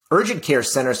Urgent care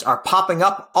centers are popping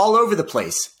up all over the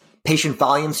place. Patient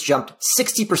volumes jumped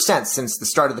 60% since the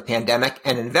start of the pandemic,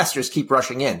 and investors keep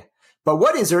rushing in. But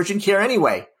what is urgent care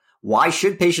anyway? Why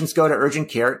should patients go to urgent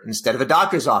care instead of a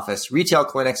doctor's office, retail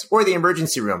clinics, or the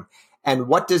emergency room? And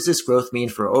what does this growth mean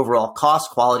for overall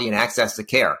cost, quality, and access to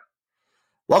care?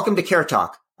 Welcome to Care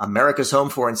Talk, America's home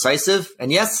for incisive, and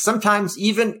yes, sometimes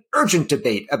even urgent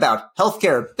debate about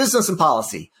healthcare, business, and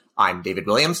policy. I'm David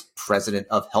Williams, president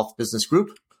of Health Business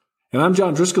Group. And I'm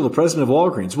John Driscoll, the president of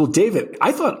Walgreens. Well, David,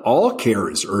 I thought all care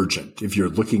is urgent if you're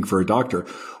looking for a doctor.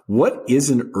 What is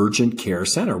an urgent care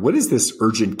center? What is this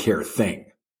urgent care thing?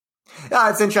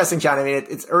 It's interesting, John. I mean,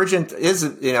 it's urgent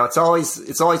it's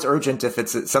always urgent if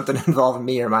it's something involving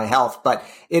me or my health, but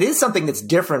it is something that's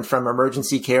different from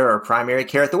emergency care or primary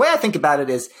care. The way I think about it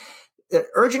is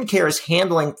urgent care is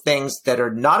handling things that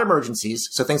are not emergencies.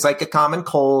 So things like a common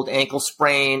cold, ankle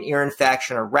sprain, ear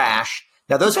infection, or rash.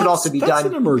 Now, those could also be done. That's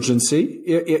an emergency.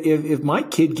 If my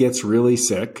kid gets really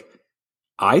sick,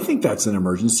 I think that's an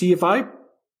emergency. If I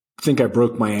think I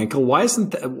broke my ankle, what's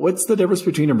the difference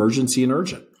between emergency and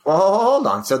urgent? Well, hold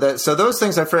on. So those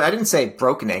things are I didn't say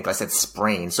broken ankle. I said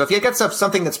sprain. So if you get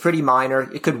something that's pretty minor,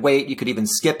 it could wait. You could even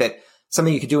skip it.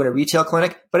 Something you could do in a retail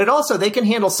clinic. But they can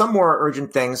handle some more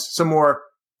urgent things, some more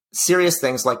serious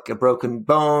things like a broken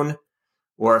bone,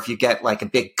 or if you get like a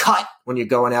big cut when you're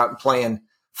going out and playing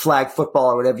flag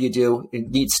football or whatever you do, you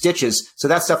need stitches. So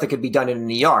that's stuff that could be done in an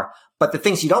ER. But the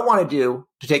things you don't want to do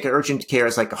to take an urgent care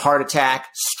is like a heart attack,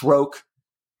 stroke,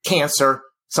 cancer,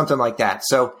 something like that.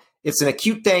 So it's an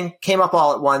acute thing, came up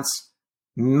all at once,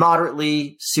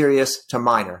 moderately serious to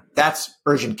minor. That's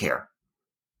urgent care.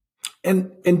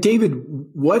 And David,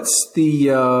 what's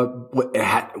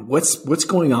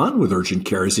going on with urgent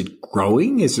care? Is it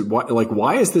growing?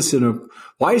 Why is this an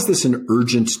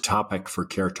urgent topic for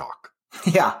Care Talk?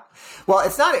 Yeah. Well,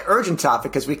 it's not an urgent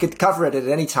topic because we could cover it at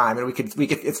any time, and we could,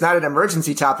 it's not an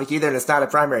emergency topic either, and it's not a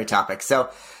primary topic. So,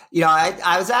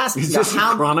 I was asked, is this a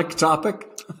chronic topic?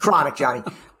 Chronic, Johnny.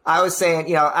 I was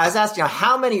saying, I was asked,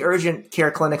 how many urgent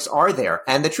care clinics are there?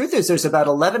 And the truth is there's about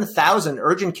 11,000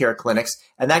 urgent care clinics,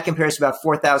 and that compares to about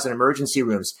 4,000 emergency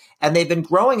rooms. And they've been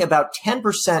growing about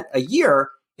 10% a year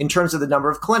in terms of the number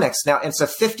of clinics. Now, it's a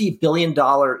 $50 billion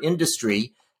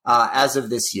industry as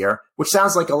of this year, which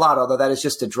sounds like a lot, although that is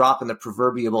just a drop in the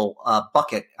proverbial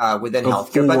bucket within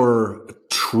healthcare. $4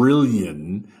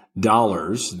 trillion,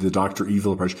 the Dr.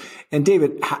 Evil approach. And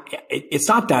David, it's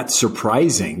not that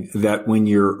surprising that when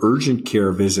your urgent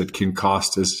care visit can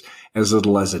cost as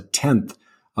little as a tenth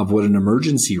of what an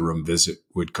emergency room visit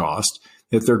would cost,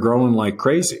 that they're growing like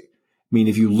crazy. I mean,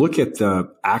 if you look at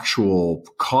the actual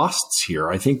costs here,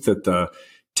 I think that the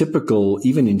typical,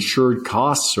 even insured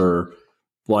costs are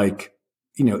like,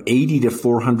 $80 to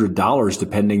 $400,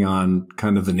 depending on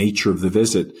kind of the nature of the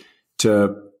visit,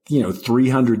 to,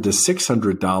 $300 to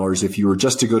 $600 if you were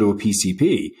just to go to a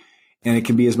PCP. And it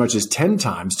can be as much as 10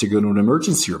 times to go to an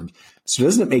emergency room. So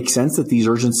doesn't it make sense that these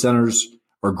urgent centers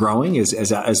are growing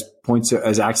as access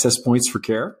points for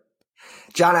care?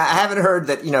 John, I haven't heard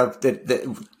that,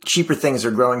 that cheaper things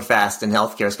are growing fast in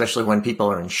healthcare, especially when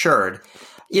people are insured.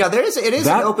 It is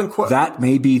an open question. That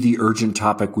may be the urgent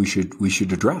topic we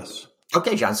should address.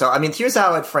 Okay, John. So, here's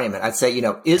how I'd frame it. I'd say,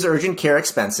 is urgent care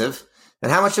expensive?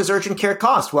 And how much does urgent care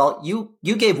cost? Well, you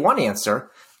gave one answer,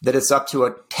 that it's up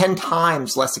to 10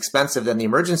 times less expensive than the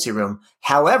emergency room.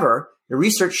 However, the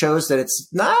research shows that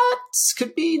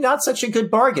could be not such a good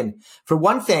bargain. For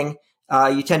one thing,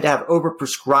 you tend to have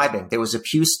overprescribing. There was a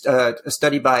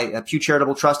study by Pew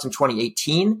Charitable Trust in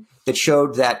 2018 that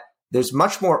showed that there's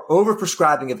much more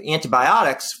overprescribing of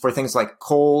antibiotics for things like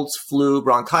colds, flu,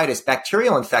 bronchitis,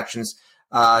 bacterial infections,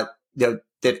 or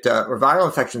viral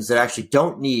infections that actually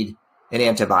don't need an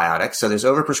antibiotic. So there's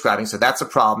overprescribing. So that's a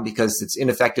problem because it's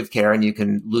ineffective care and you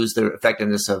can lose the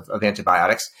effectiveness of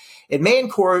antibiotics. It may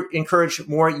encourage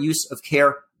more use of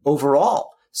care overall.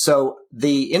 So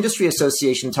the industry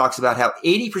association talks about how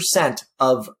 80%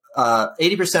 of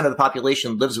the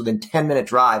population lives within 10-minute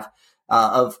drive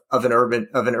of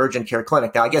an urgent care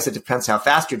clinic. Now, I guess it depends how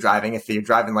fast you're driving. If you're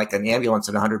driving like an ambulance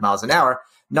at 100 miles an hour,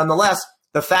 nonetheless,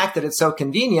 the fact that it's so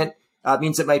convenient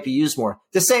means it might be used more.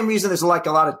 The same reason there's like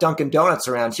a lot of Dunkin' Donuts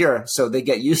around here, so they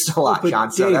get used a lot,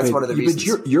 John. So David, that's one of the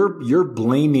reasons. But you're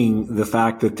blaming the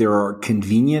fact that there are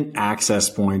convenient access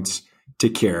points to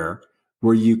care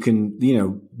where you can,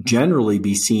 generally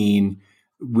be seen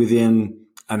within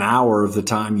an hour of the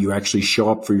time you actually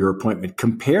show up for your appointment.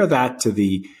 Compare that to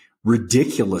the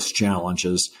ridiculous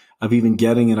challenges of even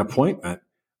getting an appointment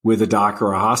with a doc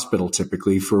or a hospital,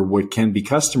 typically for what can be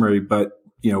customary, but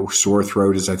sore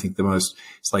throat is, I think, the most,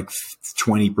 it's like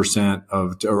 20%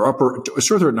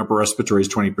 sore throat and upper respiratory is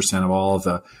 20% of all of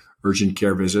the urgent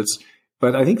care visits.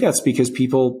 But I think that's because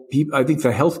I think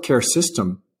the healthcare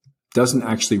system doesn't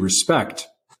actually respect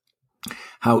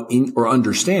or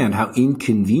understand how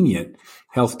inconvenient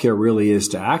healthcare really is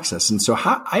to access. And so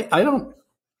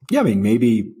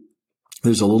maybe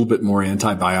there's a little bit more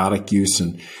antibiotic use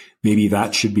and maybe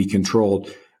that should be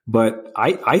controlled. But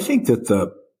I think that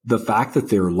the fact that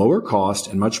they're lower cost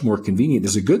and much more convenient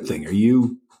is a good thing. Are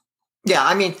you? Yeah,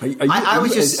 I mean, I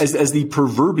was just as the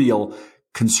proverbial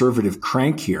conservative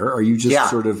crank here. Are you just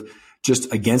sort of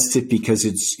just against it because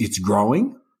it's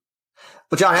growing?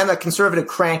 Well, John, I'm a conservative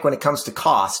crank when it comes to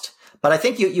cost, but I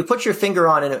think you put your finger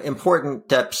on an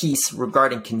important piece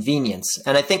regarding convenience.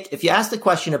 And I think if you ask the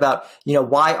question about,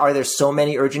 why are there so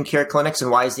many urgent care clinics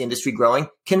and why is the industry growing?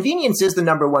 Convenience is the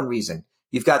number one reason.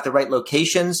 You've got the right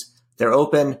locations. They're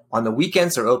open on the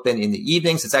weekends. They're open in the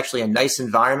evenings. It's actually a nice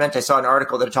environment. I saw an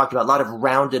article that talked about a lot of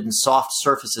rounded and soft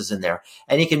surfaces in there,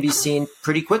 and it can be seen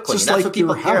pretty quickly. Just and that's like what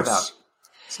people your care house. about.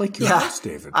 It's like your house,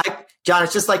 David. John,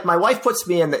 it's just like my wife puts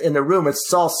me in the room.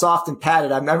 It's all soft and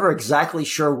padded. I'm never exactly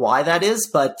sure why that is,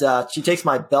 but she takes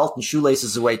my belt and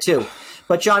shoelaces away too.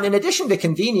 But John, in addition to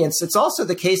convenience, it's also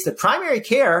the case that primary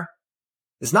care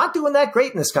is not doing that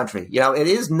great in this country. It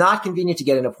is not convenient to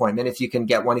get an appointment if you can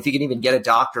get one, if you can even get a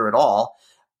doctor at all.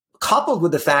 Coupled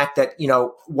with the fact that,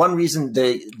 one reason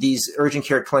these urgent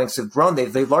care clinics have grown,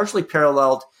 they've largely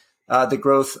paralleled the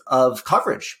growth of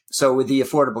coverage. So with the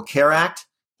Affordable Care Act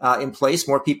in place,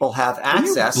 more people have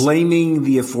access. Are you blaming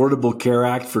the Affordable Care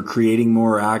Act for creating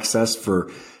more access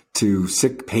to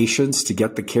sick patients to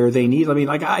get the care they need? I mean,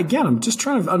 again, I'm just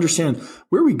trying to understand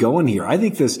where are we going here. I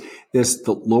think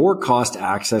the lower cost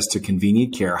access to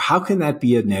convenient care, how can that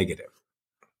be a negative?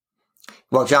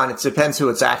 Well, John, it depends who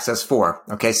it's access for.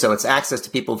 Okay, so it's access to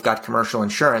people who've got commercial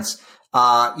insurance.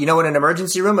 In an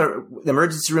emergency room,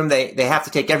 they have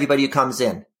to take everybody who comes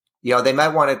in. They might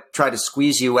want to try to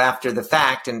squeeze you after the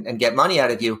fact and get money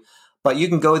out of you, but you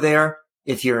can go there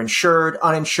if you're insured,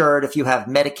 uninsured, if you have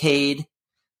Medicaid,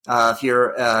 if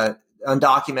you're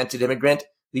undocumented immigrant.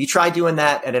 You try doing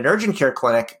that at an urgent care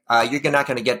clinic, you're not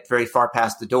going to get very far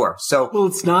past the door. Well,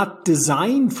 it's not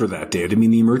designed for that, David. I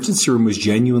mean, the emergency room was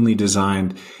genuinely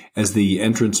designed as the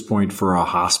entrance point for a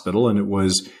hospital, and it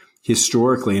was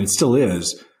historically, and it still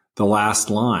is, the last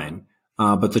line.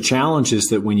 But the challenge is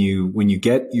that when you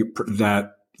get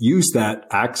use that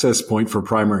access point for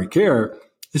primary care,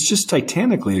 it's just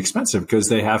titanically expensive because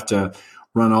they have to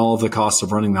run all of the costs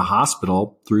of running the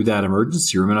hospital through that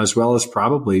emergency room, and as well as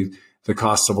probably the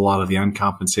costs of a lot of the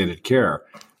uncompensated care.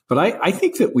 But I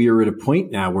think that we are at a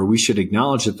point now where we should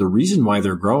acknowledge that the reason why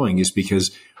they're growing is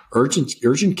because urgent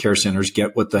care centers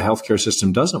get what the healthcare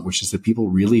system doesn't, which is that people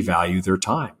really value their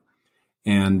time.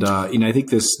 And, I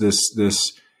think this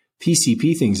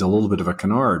PCP thing is a little bit of a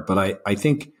canard, but I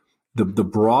think the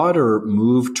broader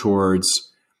move towards,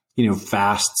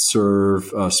 fast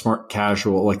serve, smart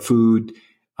casual, like food,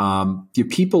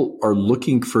 people are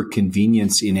looking for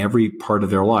convenience in every part of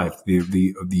their life.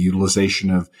 The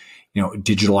utilization of,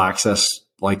 digital access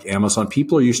like Amazon.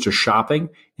 People are used to shopping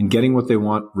and getting what they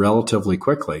want relatively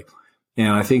quickly. And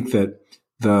I think that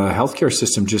the healthcare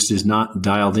system just is not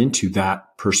dialed into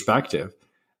that perspective,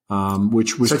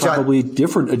 which was probably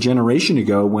different a generation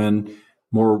ago when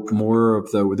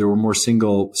there were more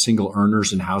single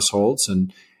earners in households.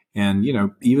 And,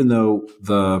 even though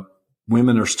the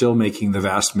women are still making the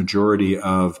vast majority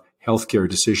of healthcare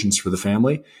decisions for the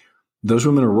family, those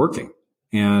women are working.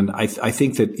 And I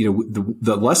think that,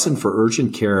 the lesson for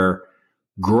urgent care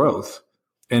growth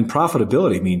and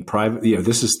profitability, private,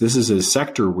 this is a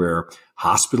sector where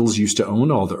hospitals used to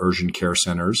own all the urgent care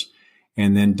centers,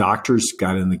 and then doctors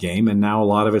got in the game, and now a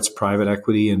lot of it's private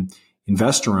equity and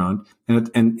investor owned. And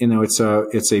it's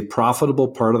a profitable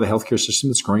part of the healthcare system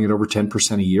that's growing at over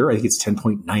 10% a year. I think it's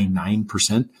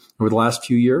 10.99% over the last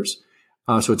few years.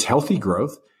 So it's healthy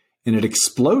growth, and it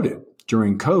exploded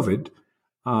during COVID.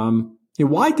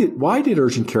 Why did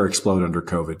urgent care explode under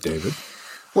COVID, David?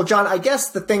 Well, John, I guess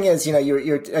the thing is, I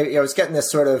was getting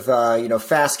this sort of,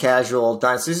 fast casual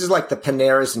dynasty. This is like the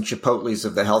Paneras and Chipotles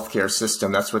of the healthcare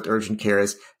system. That's what urgent care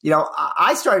is.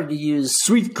 I started to use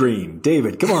Sweet Green.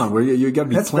 David, come on. You got to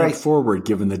be plant forward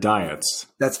given the diets.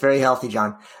 That's very healthy,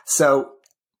 John. So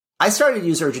I started to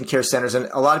use urgent care centers, and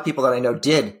a lot of people that I know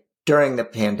did during the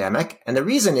pandemic. And the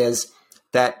reason is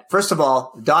that, first of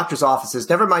all, doctors' offices,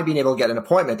 never mind being able to get an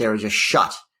appointment, they were just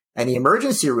shut. And the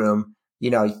emergency room,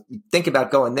 think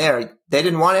about going there. They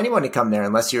didn't want anyone to come there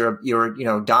unless you're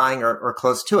dying or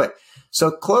close to it.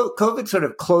 So COVID sort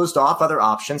of closed off other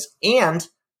options. And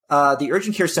the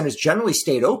urgent care centers generally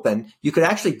stayed open, you could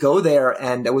actually go there,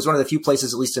 and it was one of the few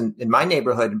places, at least in my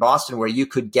neighborhood in Boston, where you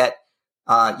could get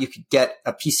a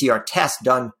PCR test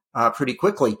done pretty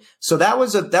quickly. So that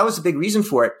was a big reason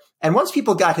for it. And once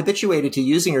people got habituated to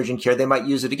using urgent care, they might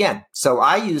use it again. So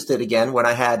I used it again when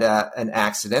I had an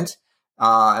accident,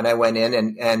 and I went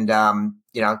in and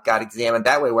got examined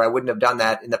that way, where I wouldn't have done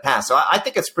that in the past. So I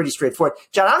think it's pretty straightforward.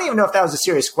 John, I don't even know if that was a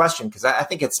serious question, because I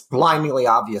think it's blindingly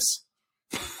obvious.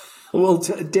 Well,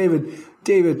 David,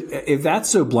 if that's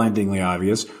so blindingly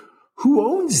obvious, who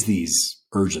owns these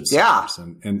urgent centers?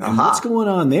 And what's going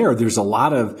on there? There's a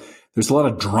lot of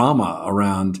drama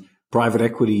around private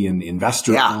equity and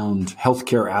investor-owned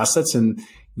healthcare assets, and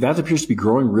that appears to be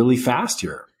growing really fast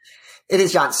here. It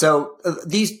is, John. So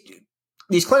these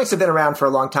clinics have been around for a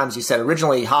long time, as you said.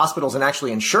 Originally, hospitals and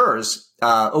actually insurers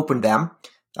opened them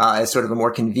as sort of a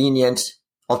more convenient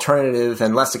alternative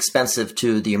and less expensive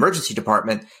to the emergency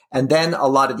department. And then a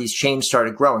lot of these chains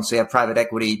started growing. So you have private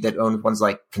equity that owns ones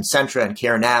like Concentra and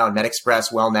CareNow and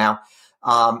MedExpress, WellNow.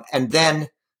 And then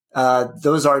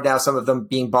those are now some of them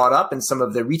being bought up, and some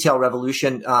of the retail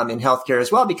revolution in healthcare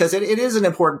as well, because it is an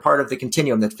important part of the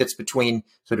continuum that fits between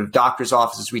sort of doctors'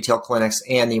 offices, retail clinics,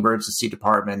 and the emergency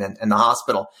department and the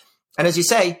hospital. And as you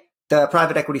say, the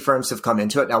private equity firms have come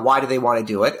into it. Now, why do they want to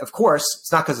do it? Of course, it's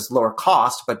not because it's lower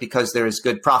cost, but because there is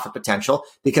good profit potential,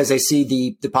 because they see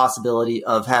the possibility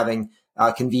of having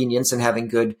convenience and having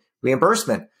good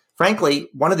reimbursement. Frankly,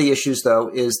 one of the issues, though,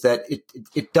 is that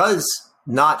it does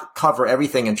not cover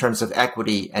everything in terms of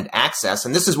equity and access.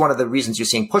 And this is one of the reasons you're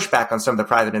seeing pushback on some of the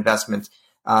private investment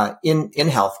in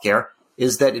healthcare,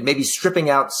 is that it may be stripping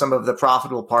out some of the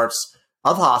profitable parts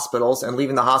of hospitals and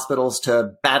leaving the hospitals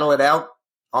to battle it out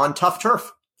on tough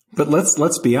turf. But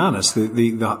let's be honest.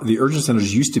 The urgent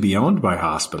centers used to be owned by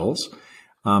hospitals.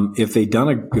 If they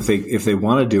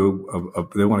want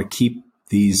to keep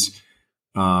these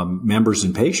members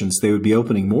and patients, they would be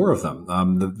opening more of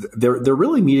them. They're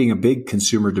really meeting a big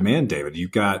consumer demand, David.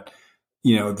 You've got,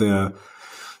 the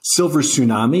silver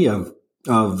tsunami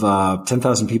of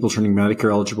 10,000 people turning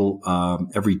Medicare eligible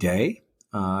every day.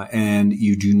 And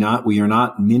we are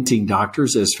not minting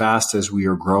doctors as fast as we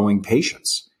are growing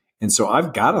patients. And so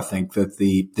I've got to think that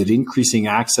that increasing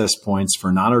access points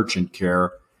for non-urgent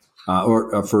care, and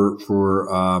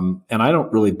I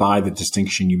don't really buy the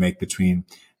distinction you make between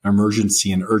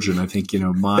emergency and urgent. I think,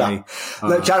 John,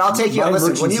 I'll take you.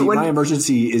 Listen, my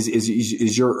emergency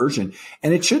is your urgent,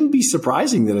 and it shouldn't be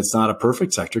surprising that it's not a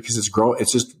perfect sector, because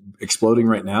it's just exploding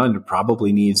right now, and it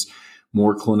probably needs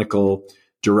more clinical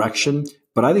direction.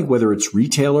 But I think whether it's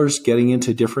retailers getting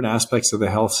into different aspects of the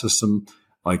health system,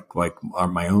 like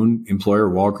my own employer,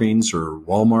 Walgreens or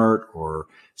Walmart or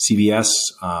CVS,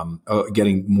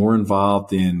 getting more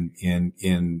involved in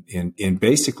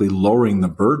basically lowering the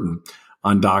burden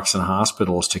on docs and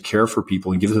hospitals to care for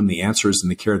people and give them the answers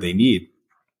and the care they need,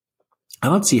 I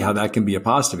don't see how that can be a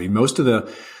positive. Most of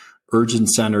the urgent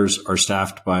centers are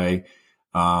staffed by,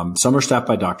 some are staffed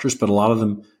by doctors, but a lot of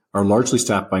them are largely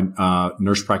staffed by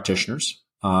nurse practitioners.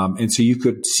 And so you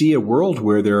could see a world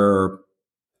where there are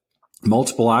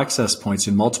multiple access points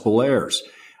in multiple layers.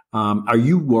 Are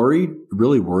you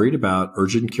really worried about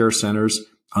urgent care centers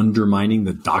undermining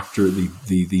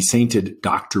the sainted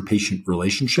doctor-patient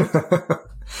relationship?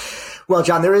 Well,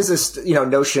 John, there is this,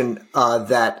 notion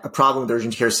that a problem with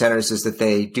urgent care centers is that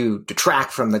they do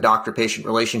detract from the doctor-patient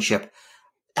relationship.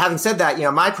 Having said that,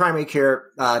 my primary care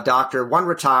doctor, one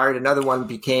retired, another one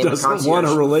became a concierge. Doesn't want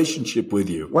a relationship with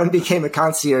you. One became a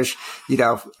concierge,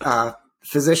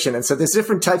 physician. And so there's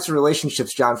different types of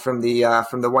relationships, John, from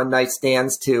the one night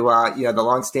stands to, the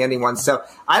long standing ones. So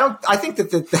I think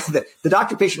that the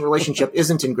doctor patient relationship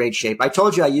isn't in great shape. I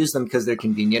told you I use them because they're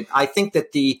convenient. I think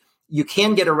that you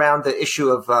can get around the issue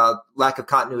of lack of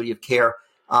continuity of care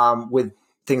with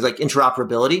things like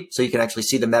interoperability. So you can actually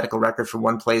see the medical record from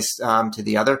one place to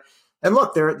the other. And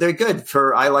look, they're good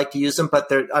I like to use them,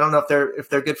 but I don't know if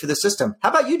they're good for the system. How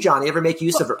about you, John? You ever make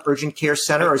use of an urgent care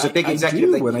center, or is it a big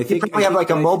executive thing? You probably have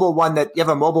a mobile one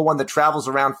that travels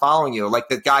around following you, like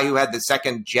the guy who had the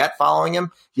second jet following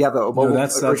him. You have a mobile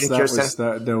urgent care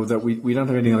center. We don't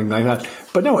have anything like that.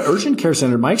 But no, urgent care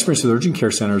center. My experience with urgent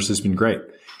care centers has been great,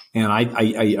 and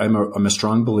I'm a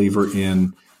strong believer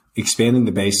in expanding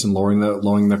the base and lowering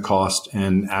the cost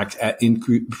and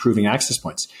improving access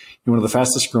points. One of the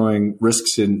fastest growing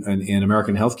risks in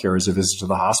American healthcare is a visit to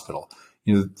the hospital.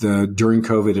 During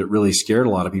COVID, it really scared a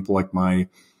lot of people, like my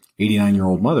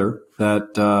 89-year-old mother,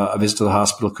 that a visit to the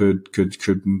hospital could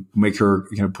make her,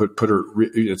 put her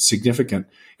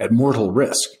at mortal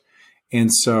risk.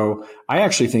 And so I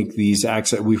actually think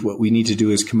what we need to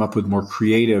do is come up with more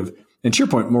creative and to your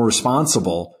point, more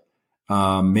responsible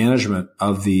management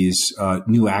of these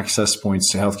new access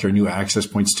points to healthcare, new access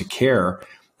points to care,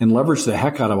 and leverage the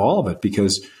heck out of all of it,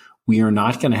 because we are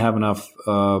not going to have enough.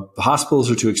 Hospitals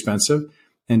are too expensive,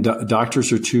 and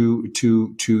doctors are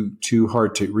too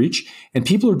hard to reach, and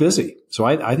people are busy. So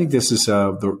I think this is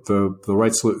the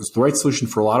right solution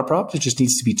for a lot of problems. It just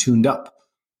needs to be tuned up.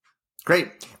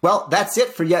 Great. Well, that's it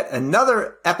for yet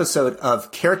another episode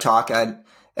of Care Talk, an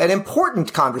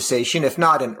important conversation, if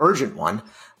not an urgent one.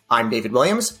 I'm David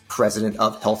Williams, president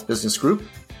of Health Business Group.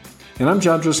 And I'm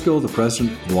John Driscoll, the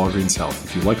president of Walgreens Health.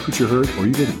 If you liked what you heard or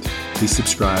you didn't, please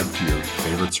subscribe to your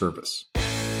favorite service.